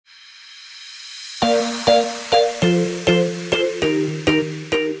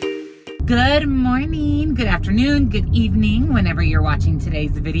Good morning, good afternoon, good evening, whenever you're watching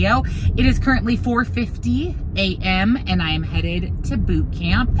today's video. It is currently 4:50 a.m. and I am headed to boot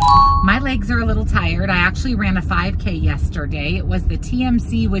camp. My legs are a little tired. I actually ran a 5K yesterday. It was the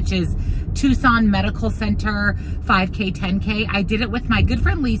TMC, which is Tucson Medical Center 5K, 10K. I did it with my good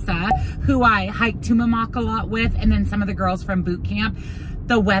friend Lisa, who I hiked Tumamoc a lot with, and then some of the girls from boot camp.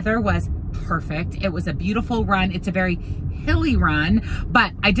 The weather was perfect. It was a beautiful run. It's a very hilly run,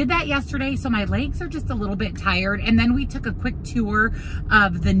 but I did that yesterday, so my legs are just a little bit tired. And then we took a quick tour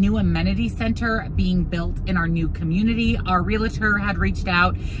of the new amenity center being built in our new community. Our realtor had reached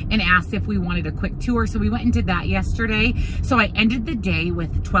out and asked if we wanted a quick tour, so we went and did that yesterday. So I ended the day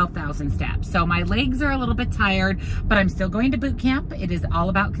with 12,000 steps. So my legs are a little bit tired, but I'm still going to boot camp. It is all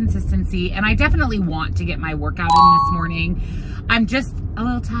about consistency, and I definitely want to get my workout in this morning. I'm just a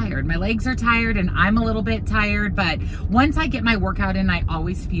little tired. My legs are tired and I'm a little bit tired, but once I get my workout in, I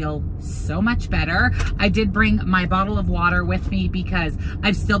always feel so much better. I did bring my bottle of water with me because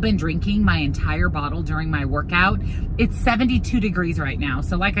I've still been drinking my entire bottle during my workout. It's 72 degrees right now.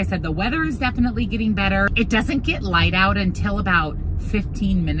 So like I said, the weather is definitely getting better. It doesn't get light out until about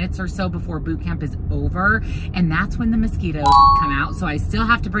 15 minutes or so before boot camp is over, and that's when the mosquitoes come out. So I still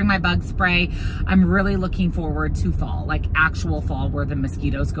have to bring my bug spray. I'm really looking forward to fall, like actual fall, where the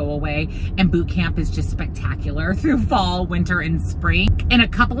mosquitoes go away, and boot camp is just spectacular through fall, winter, and spring. In a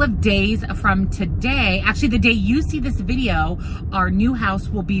couple of days from today, actually the day you see this video, our new house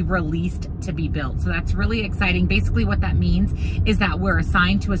will be released to be built. So that's really exciting. Basically what that means is that we're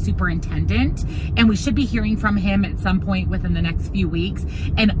assigned to a superintendent, and we should be hearing from him at some point within the next few weeks,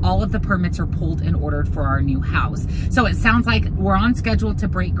 and all of the permits are pulled and ordered for our new house. So it sounds like we're on schedule to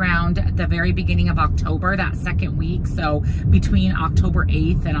break ground at the very beginning of October, that second week. So between October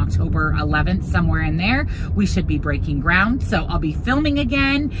 8th and October 11th, somewhere in there, we should be breaking ground. So I'll be filming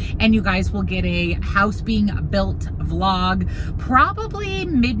again, and you guys will get a house being built vlog probably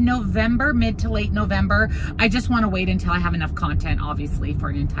mid-November, mid to late November. I just want to wait until I have enough content, obviously, for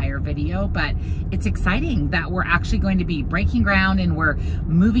an entire video, but it's exciting that we're actually going to be breaking ground and we're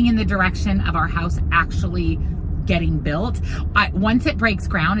moving in the direction of our house actually getting built. Once it breaks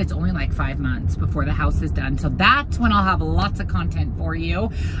ground, it's only like 5 months before the house is done. So that's when I'll have lots of content for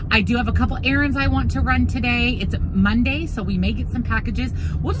you. I do have a couple errands I want to run today. It's Monday, so we may get some packages.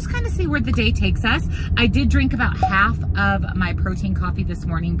 We'll just kind of see where the day takes us. I did drink about half of my protein coffee this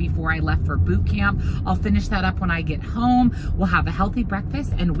morning before I left for boot camp. I'll finish that up when I get home. We'll have a healthy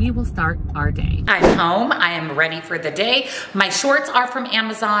breakfast and we will start our day. I'm home. I am ready for the day. My shorts are from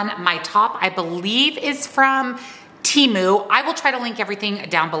Amazon. My top, I believe, is from Temu. I will try to link everything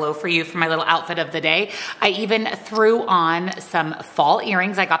down below for you for my little outfit of the day. I even threw on some fall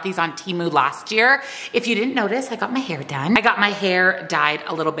earrings. I got these on Temu last year. If you didn't notice, I got my hair done. I got my hair dyed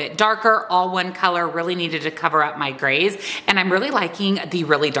a little bit darker, all one color, really needed to cover up my grays. And I'm really liking the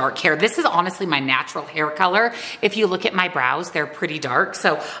really dark hair. This is honestly my natural hair color. If you look at my brows, they're pretty dark.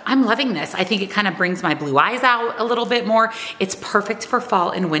 So I'm loving this. I think it kind of brings my blue eyes out a little bit more. It's perfect for fall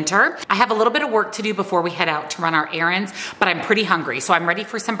and winter. I have a little bit of work to do before we head out to run our errands, but I'm pretty hungry, so I'm ready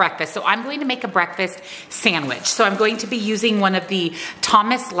for some breakfast. So I'm going to make a breakfast sandwich. So I'm going to be using one of the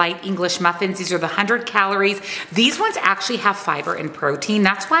Thomas Light English muffins. These are the 100 calories. These ones actually have fiber and protein.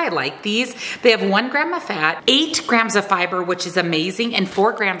 That's why I like these. They have 1 gram of fat, 8 grams of fiber, which is amazing, and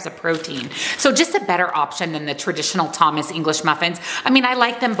 4 grams of protein. So just a better option than the traditional Thomas English muffins. I mean, I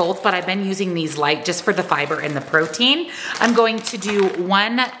like them both, but I've been using these light just for the fiber and the protein. I'm going to do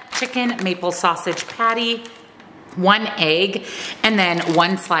 1 chicken maple sausage patty, 1 egg, and then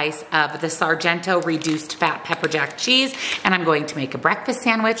 1 slice of the Sargento reduced fat pepper jack cheese. And I'm going to make a breakfast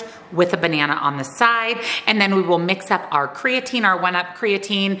sandwich with a banana on the side. And then we will mix up our creatine, our 1-Up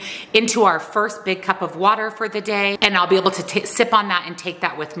creatine, into our first big cup of water for the day. And I'll be able to sip on that and take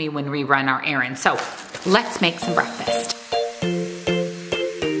that with me when we run our errands. So let's make some breakfast.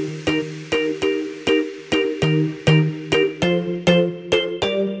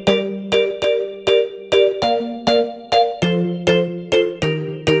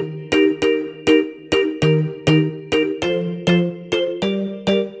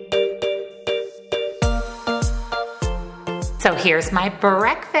 So here's my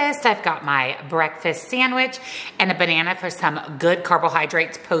breakfast. I've got my breakfast sandwich and a banana for some good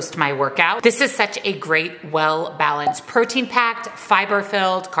carbohydrates post my workout. This is such a great, well-balanced, protein-packed,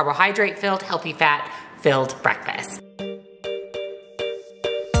 fiber-filled, carbohydrate-filled, healthy fat-filled breakfast.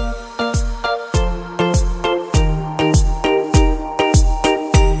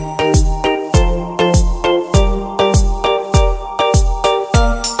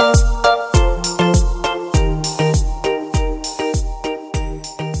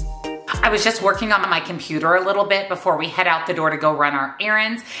 was just working on my computer a little bit before we head out the door to go run our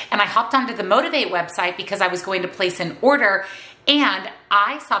errands, and I hopped onto the MudWtr website because I was going to place an order, and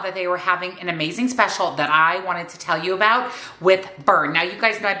I saw that they were having an amazing special that I wanted to tell you about with Burn. Now, you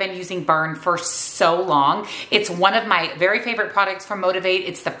guys know I've been using Burn for so long. It's one of my very favorite products from MudWtr.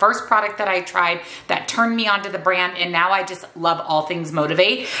 It's the first product that I tried that turned me onto the brand, and now I just love all things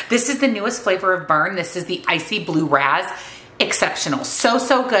MudWtr. This is the newest flavor of Burn. This is the Icy Blue Raz. Exceptional.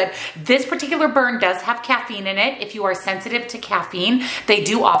 So good. This particular Burn does have caffeine in it. If you are sensitive to caffeine, they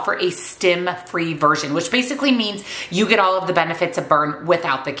do offer a stim-free version, which basically means you get all of the benefits of Burn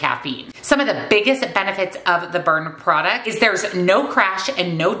without the caffeine. Some of the biggest benefits of the Burn product is there's no crash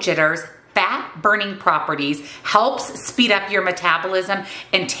and no jitters. Fat burning properties, helps speed up your metabolism,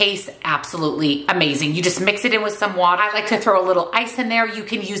 and tastes absolutely amazing. You just mix it in with some water. I like to throw a little ice in there. You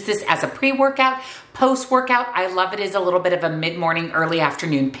can use this as a pre-workout, post-workout. I love it as a little bit of a mid-morning, early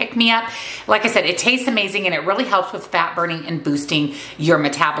afternoon pick-me-up. Like I said, it tastes amazing, and it really helps with fat burning and boosting your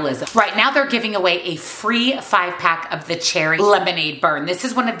metabolism. Right now, they're giving away a free 5-pack of the Cherry Lemonade Burn. This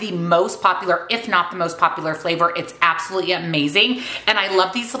is one of the most popular, if not the most popular flavor. It's absolutely amazing, and I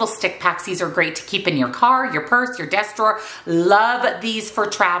love these little stick packs. These are great to keep in your car, your purse, your desk drawer. Love these for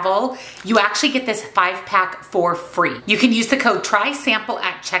travel. You actually get this 5-pack for free. You can use the code TRYSAMPLE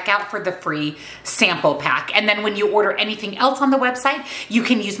at checkout for the free sample pack. And then when you order anything else on the website, you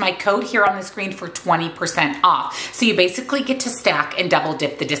can use my code here on the screen for 20% off. So you basically get to stack and double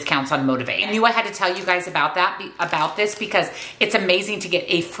dip the discounts on MudWtr. I knew I had to tell you guys about this because it's amazing to get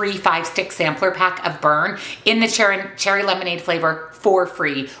a free 5-stick sampler pack of Burn in the cherry lemonade flavor for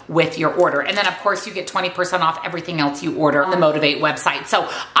free with your order. And then of course you get 20% off everything else you order on the MudWtr website. So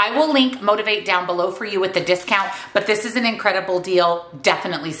I will link MudWtr down below for you with the discount, but this is an incredible deal.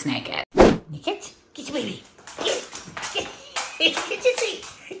 Definitely snag it. Get your baby. Get your treat.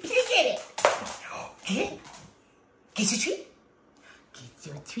 Get it. Get your treat. Get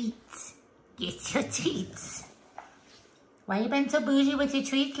your treats. Get your treats. Why you been so bougie with your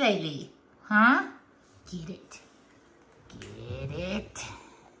treats lately? Huh? Get it. Get it.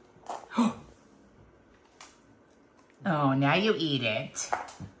 Oh, now you eat it.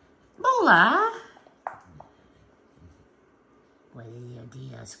 Lola. What is your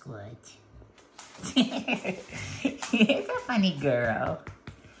deal, Squirt? It's a funny girl.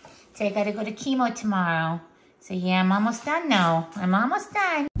 So I gotta go to chemo tomorrow. So yeah, I'm almost done now. I'm almost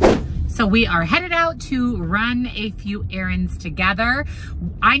done. So we are headed out to run a few errands together.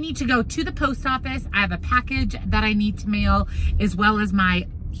 I need to go to the post office. I have a package that I need to mail, as well as my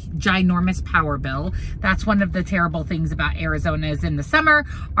ginormous power bill. That's one of the terrible things about Arizona is in the summer,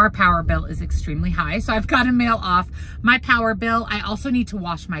 our power bill is extremely high. So I've got to mail off my power bill. I also need to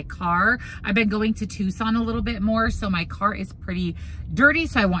wash my car. I've been going to Tucson a little bit more, so my car is pretty dirty,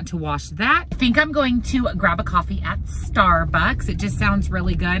 so I want to wash that. I think I'm going to grab a coffee at Starbucks. It just sounds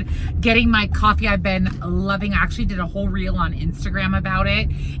really good. Getting my coffee I've been loving. I actually did a whole reel on Instagram about it.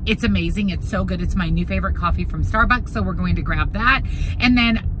 It's amazing. It's so good. It's my new favorite coffee from Starbucks, so we're going to grab that. And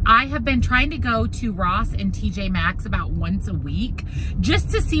then I have been trying to go to Ross and TJ Maxx about once a week just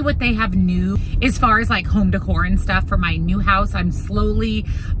to see what they have new as far as like home decor and stuff for my new house. I'm slowly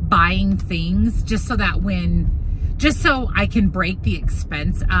buying things just so that just so I can break the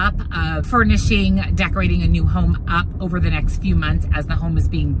expense up of furnishing, decorating a new home up over the next few months as the home is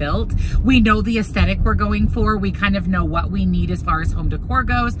being built. We know the aesthetic we're going for. We kind of know what we need as far as home decor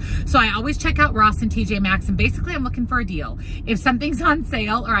goes. So I always check out Ross and TJ Maxx, and basically I'm looking for a deal. If something's on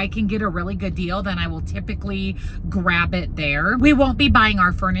sale or I can get a really good deal, then I will typically grab it there. We won't be buying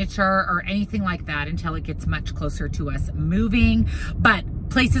our furniture or anything like that until it gets much closer to us moving. But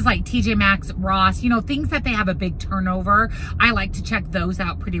places like TJ Maxx, Ross, you know, things that they have a big turnover, I like to check those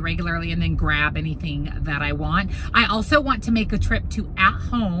out pretty regularly and then grab anything that I want. I also want to make a trip to At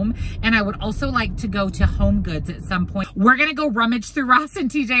Home, and I would also like to go to Home Goods at some point. We're gonna go rummage through Ross and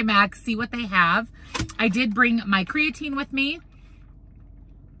TJ Maxx, see what they have. I did bring my creatine with me.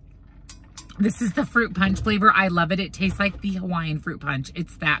 This is the fruit punch flavor. I love it. It tastes like the Hawaiian fruit punch.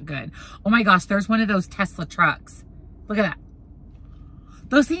 It's that good. Oh my gosh, there's one of those Tesla trucks. Look at that.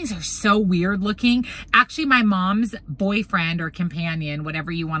 Those things are so weird looking. Actually, my mom's boyfriend or companion, whatever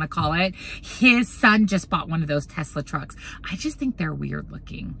you want to call it, his son just bought one of those Tesla trucks. I just think they're weird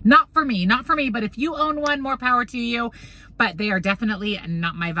looking. Not for me, but if you own one, more power to you. But they are definitely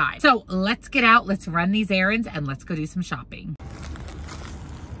not my vibe. So let's get out, let's run these errands, and let's go do some shopping.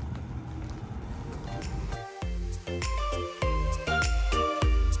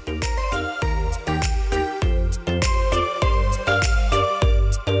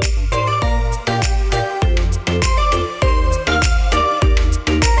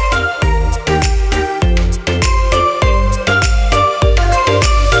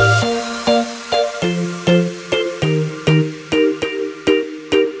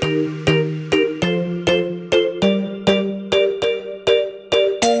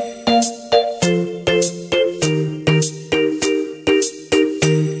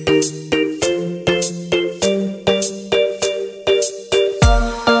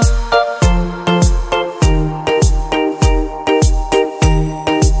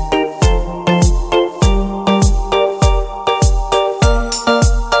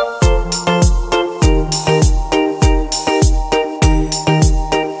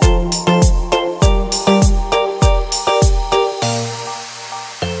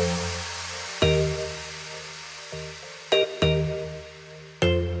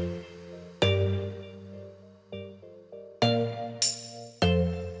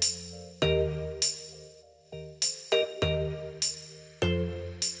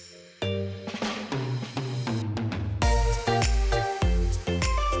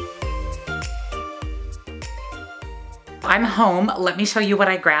 I'm home. Let me show you what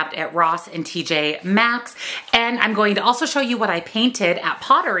I grabbed at Ross and TJ Maxx. And I'm going to also show you what I painted at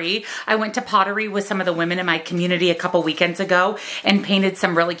Pottery. I went to Pottery with some of the women in my community a couple weekends ago and painted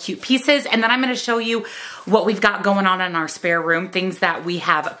some really cute pieces. And then I'm going to show you what we've got going on in our spare room, things that we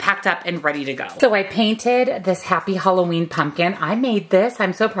have packed up and ready to go. So I painted this Happy Halloween pumpkin. I made this.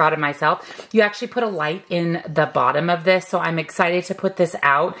 I'm so proud of myself. You actually put a light in the bottom of this, so I'm excited to put this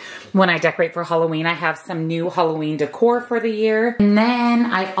out when I decorate for Halloween. I have some new Halloween decor for the year. And then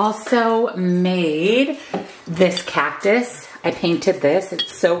I also made this cactus. I painted this.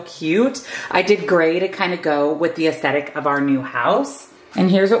 It's so cute. I did gray to kind of go with the aesthetic of our new house. And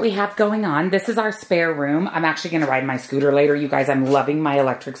here's what we have going on. This is our spare room. I'm actually gonna ride my scooter later. You guys, I'm loving my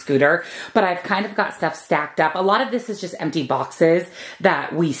electric scooter, but I've kind of got stuff stacked up. A lot of this is just empty boxes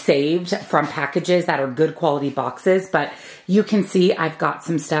that we saved from packages that are good quality boxes, but you can see I've got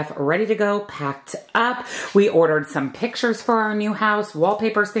some stuff ready to go, packed up. We ordered some pictures for our new house,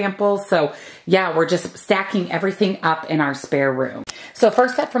 wallpaper samples. So yeah, we're just stacking everything up in our spare room. So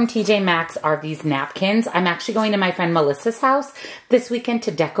first up from TJ Maxx are these napkins. I'm actually going to my friend Melissa's house this weekend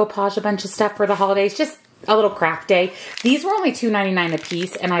to decoupage a bunch of stuff for the holidays. Just a little craft day. These were only $2.99 a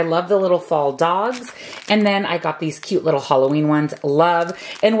piece, and I love the little fall dogs. And then I got these cute little Halloween ones, love.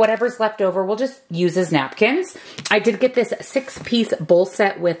 And whatever's left over, we'll just use as napkins. I did get this 6-piece bowl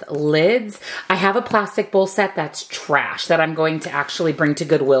set with lids. I have a plastic bowl set that's trash that I'm going to actually bring to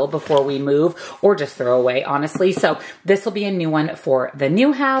Goodwill before we move, or just throw away, honestly. So this will be a new one for the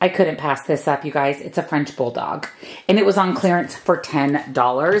new house. I couldn't pass this up, you guys. It's a French Bulldog, and it was on clearance for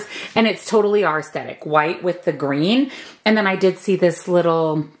 $10, and it's totally our aesthetic. White with the green. And then I did see this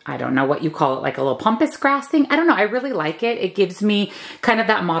little, I don't know what you call it, like a little pampas grass thing. I don't know. I really like it. It gives me kind of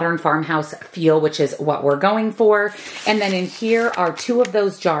that modern farmhouse feel, which is what we're going for. And then in here are 2 of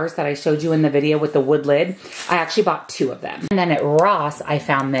those jars that I showed you in the video with the wood lid. I actually bought 2 of them. And then at Ross, I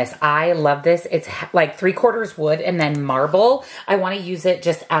found this. I love this. It's like 3/4 wood and then marble. I want to use it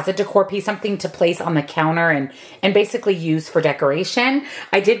just as a decor piece, something to place on the counter and basically use for decoration.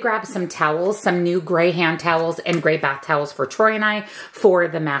 I did grab some towels, some new gray hand towels and gray bath towels for Troy and I for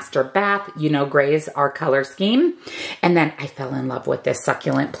the master bath. You know, gray is our color scheme. And then I fell in love with this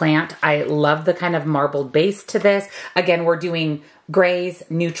succulent plant. I love the kind of marbled base to this. Again, we're doing grays,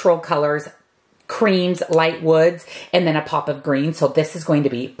 neutral colors, creams, light woods, and then a pop of green. So this is going to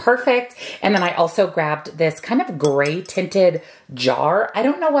be perfect. And then I also grabbed this kind of gray tinted jar. I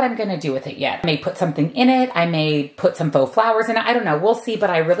don't know what I'm going to do with it yet. I may put something in it. I may put some faux flowers in it. I don't know. We'll see, but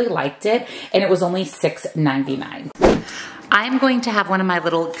I really liked it. And it was only $6.99. I'm going to have one of my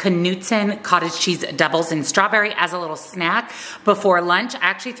little Knutson cottage cheese doubles in strawberry as a little snack before lunch. I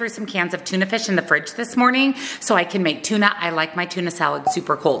actually threw some cans of tuna fish in the fridge this morning so I can make tuna. I like my tuna salad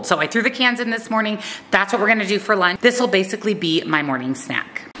super cold. So I threw the cans in this morning. That's what we're gonna do for lunch. This will basically be my morning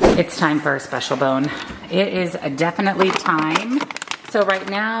snack. It's time for a special bone. It is definitely time. So right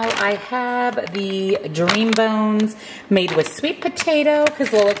now I have the Dream Bones made with sweet potato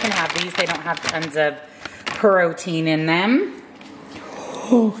because Lola can have these. They don't have tons of protein in them.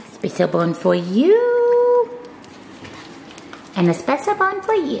 Oh, special bone for you. And a special bone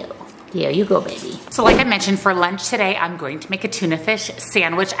for you. Here you go, baby. So like I mentioned, for lunch today, I'm going to make a tuna fish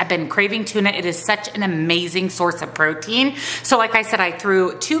sandwich. I've been craving tuna. It is such an amazing source of protein. So like I said, I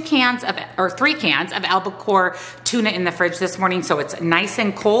threw 3 cans of albacore tuna in the fridge this morning, so it's nice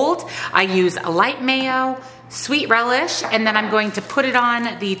and cold. I use a light mayo, sweet relish, and then I'm going to put it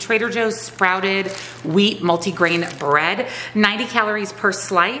on the Trader Joe's sprouted wheat multigrain bread. 90 calories per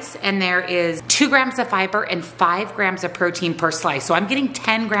slice, and there is 2 grams of fiber and 5 grams of protein per slice. So I'm getting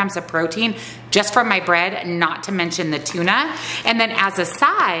 10 grams of protein just from my bread, not to mention the tuna. And then as a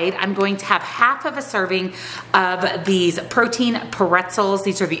side, I'm going to have half of a serving of these protein pretzels.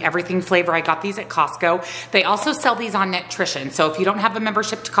 These are the everything flavor. I got these at Costco. They also sell these on Nutrition. So if you don't have a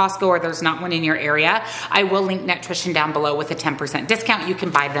membership to Costco or there's not one in your area, I will link Nutrition down below with a 10% discount. You can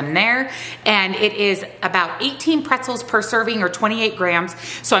buy them there. And it is about 18 pretzels per serving or 28 grams.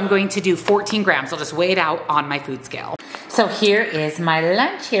 So I'm going to do 14 grams. I'll just weigh it out on my food scale. So here is my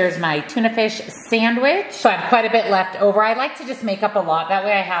lunch. Here's my tuna fish sandwich. So I have quite a bit left over. I like to just make up a lot. That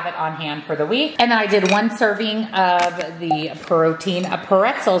way I have it on hand for the week. And then I did 1 serving of the protein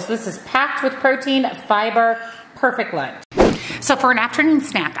pretzels. This is packed with protein, fiber, perfect lunch. So for an afternoon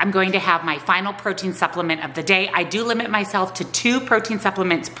snack, I'm going to have my final protein supplement of the day. I do limit myself to 2 protein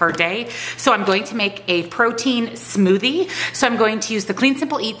supplements per day. So I'm going to make a protein smoothie. So I'm going to use the Clean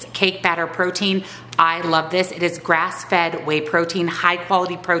Simple Eats cake batter protein. I love this. It is grass-fed whey protein, high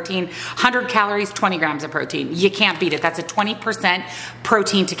quality protein, 100 calories, 20 grams of protein. You can't beat it. That's a 20%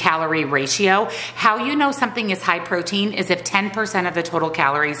 protein to calorie ratio. How you know something is high protein is if 10% of the total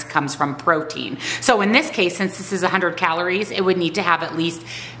calories comes from protein. So in this case, since this is 100 calories, it would need to have at least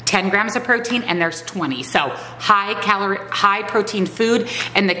 10 grams of protein, and there's 20. So high protein food,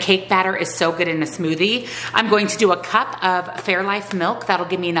 and the cake batter is so good in a smoothie. I'm going to do a cup of Fairlife milk. That'll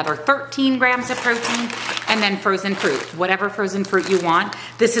give me another 13 grams of protein, and then frozen fruit, whatever frozen fruit you want.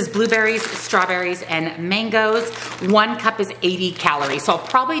 This is blueberries, strawberries, and mangoes. 1 cup is 80 calories. So I'll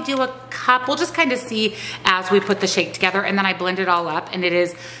probably do a cup. We'll just kind of see as we put the shake together, and then I blend it all up, and it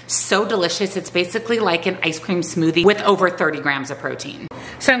is so delicious. It's basically like an ice cream smoothie with over 30 grams of protein.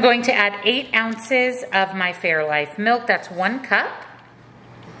 So I'm going to add 8 ounces of my Fairlife milk. That's 1 cup.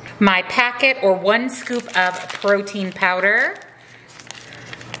 My packet or 1 scoop of protein powder.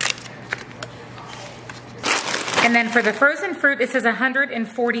 And then for the frozen fruit, this is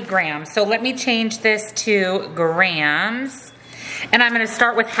 140 grams. So let me change this to grams. And I'm gonna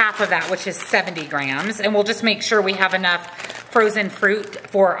start with half of that, which is 70 grams. And we'll just make sure we have enough frozen fruit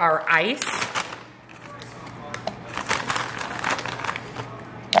for our ice.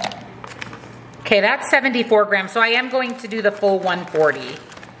 Okay, that's 74 grams, so I am going to do the full 140.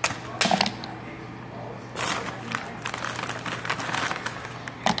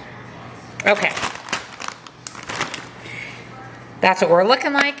 Okay. That's what we're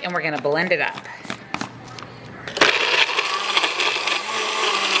looking like, and we're gonna blend it up.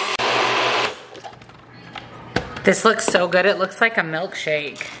 This looks so good, it looks like a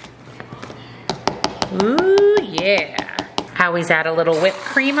milkshake. Ooh, yeah. I always add a little whipped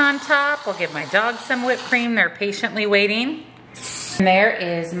cream on top. I'll give my dogs some whipped cream. They're patiently waiting. And there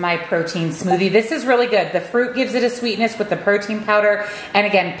is my protein smoothie. This is really good. The fruit gives it a sweetness with the protein powder, and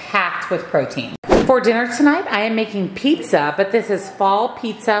again, packed with protein. For dinner tonight, I am making pizza, but this is fall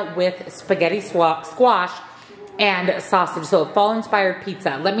pizza with spaghetti squash and sausage, so a fall-inspired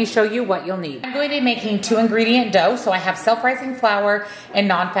pizza. Let me show you what you'll need. I'm going to be making 2-ingredient dough, so I have self-rising flour and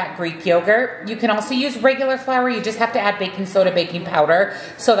non-fat Greek yogurt. You can also use regular flour. You just have to add baking soda, baking powder,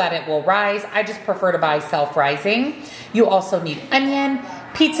 so that it will rise. I just prefer to buy self-rising. You also need onion,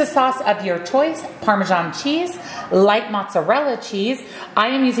 pizza sauce of your choice, Parmesan cheese, light mozzarella cheese. I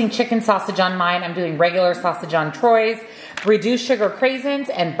am using chicken sausage on mine. I'm doing regular sausage on Troy's, reduced sugar craisins,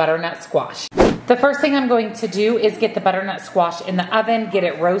 and butternut squash. The first thing I'm going to do is get the butternut squash in the oven, get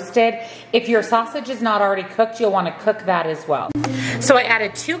it roasted. If your sausage is not already cooked, you'll want to cook that as well. So I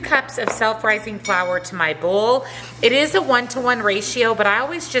added 2 cups of self-rising flour to my bowl. It is a 1-to-1 ratio, but I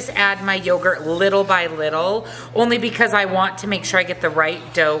always just add my yogurt little by little, only because I want to make sure I get the right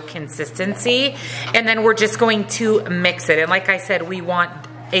dough consistency. And then we're just going to mix it. And like I said, we want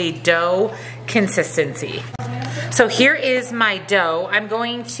a dough consistency. So here is my dough. I'm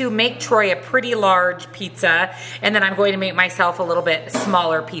going to make Troy a pretty large pizza, and then I'm going to make myself a little bit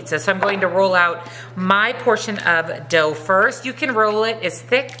smaller pizza. So I'm going to roll out my portion of dough first. You can roll it as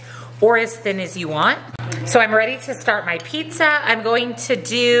thick or as thin as you want. So I'm ready to start my pizza. I'm going to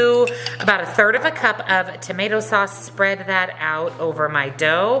do about 1/3 cup of tomato sauce, spread that out over my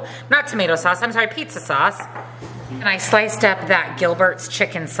dough. Not tomato sauce, I'm sorry, pizza sauce. And I sliced up that Gilbert's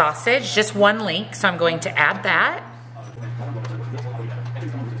chicken sausage, just 1 link, so I'm going to add that.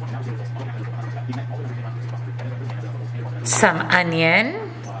 Some onion.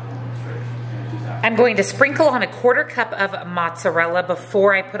 I'm going to sprinkle on 1/4 cup of mozzarella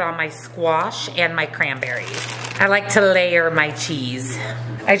before I put on my squash and my cranberries. I like to layer my cheese.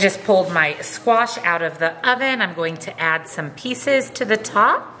 I just pulled my squash out of the oven. I'm going to add some pieces to the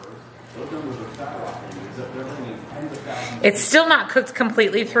top. It's still not cooked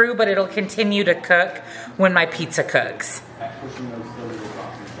completely through, but it'll continue to cook when my pizza cooks.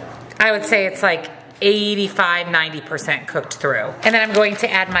 I would say it's like 85–90% cooked through. And then I'm going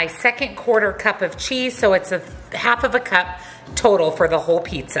to add my 2/4 cup of cheese, so it's 1/2 cup total for the whole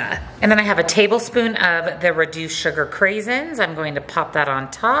pizza. And then I have a tablespoon of the reduced sugar craisins. I'm going to pop that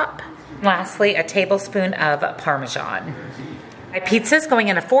on top. Lastly, a tablespoon of Parmesan. My pizza is going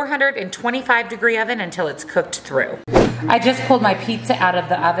in a 425-degree oven until it's cooked through. I just pulled my pizza out of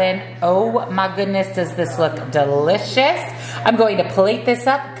the oven. Oh my goodness, does this look delicious. I'm going to plate this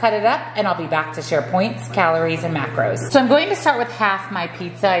up, cut it up, and I'll be back to share points, calories, and macros. So I'm going to start with half my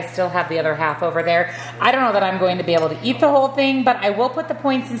pizza. I still have the other half over there. I don't know that I'm going to be able to eat the whole thing, but I will put the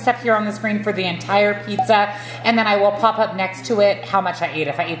points and stuff here on the screen for the entire pizza, and then I will pop up next to it how much I ate,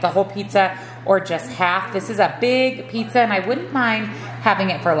 if I ate the whole pizza or just half. This is a big pizza, and I wouldn't mind having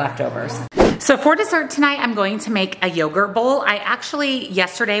it for leftovers. So for dessert tonight, I'm going to make a yogurt bowl. I actually,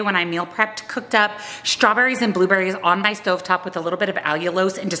 yesterday when I meal prepped, cooked up strawberries and blueberries on my stovetop with a little bit of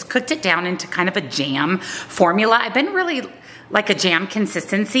allulose and just cooked it down into kind of a jam formula. I've been really like a jam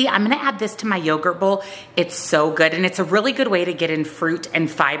consistency. I'm gonna add this to my yogurt bowl. It's so good, and it's a really good way to get in fruit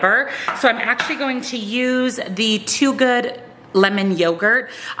and fiber. So I'm actually going to use the Too Good lemon yogurt.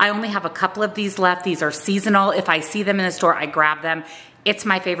 I only have a couple of these left. These are seasonal. If I see them in the store, I grab them. It's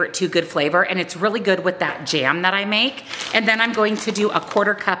my favorite Too Good flavor, and it's really good with that jam that I make. And then I'm going to do a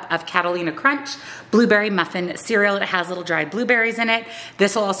 1/4 cup of Catalina Crunch blueberry muffin cereal. It has little dried blueberries in it.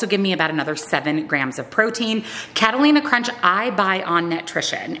 This will also give me about another 7 grams of protein. Catalina Crunch I buy on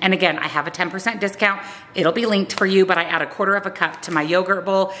Nutrition. And again, I have a 10% discount. It'll be linked for you, but I add a 1/4 cup to my yogurt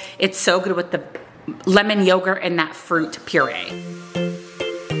bowl. It's so good with the lemon yogurt and that fruit puree.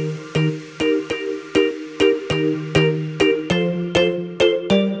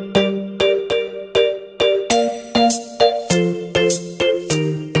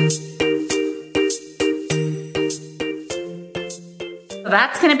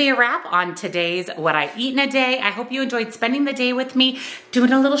 That's gonna be a wrap on today's What I Eat in a Day. I hope you enjoyed spending the day with me,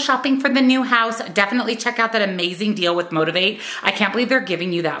 doing a little shopping for the new house. Definitely check out that amazing deal with MudWtr. I can't believe they're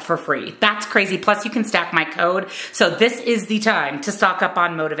giving you that for free. That's crazy. Plus you can stack my code. So this is the time to stock up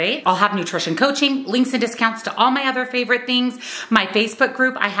on MudWtr. I'll have nutrition coaching, links and discounts to all my other favorite things. My Facebook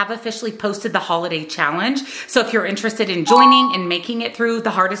group, I have officially posted the holiday challenge. So if you're interested in joining and making it through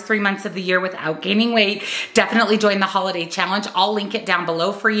the hardest 3 months of the year without gaining weight, definitely join the holiday challenge. I'll link it down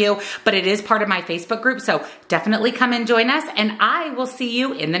below for you, but it is part of my Facebook group, so definitely come and join us, and I will see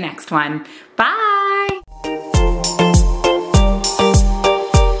you in the next one. Bye!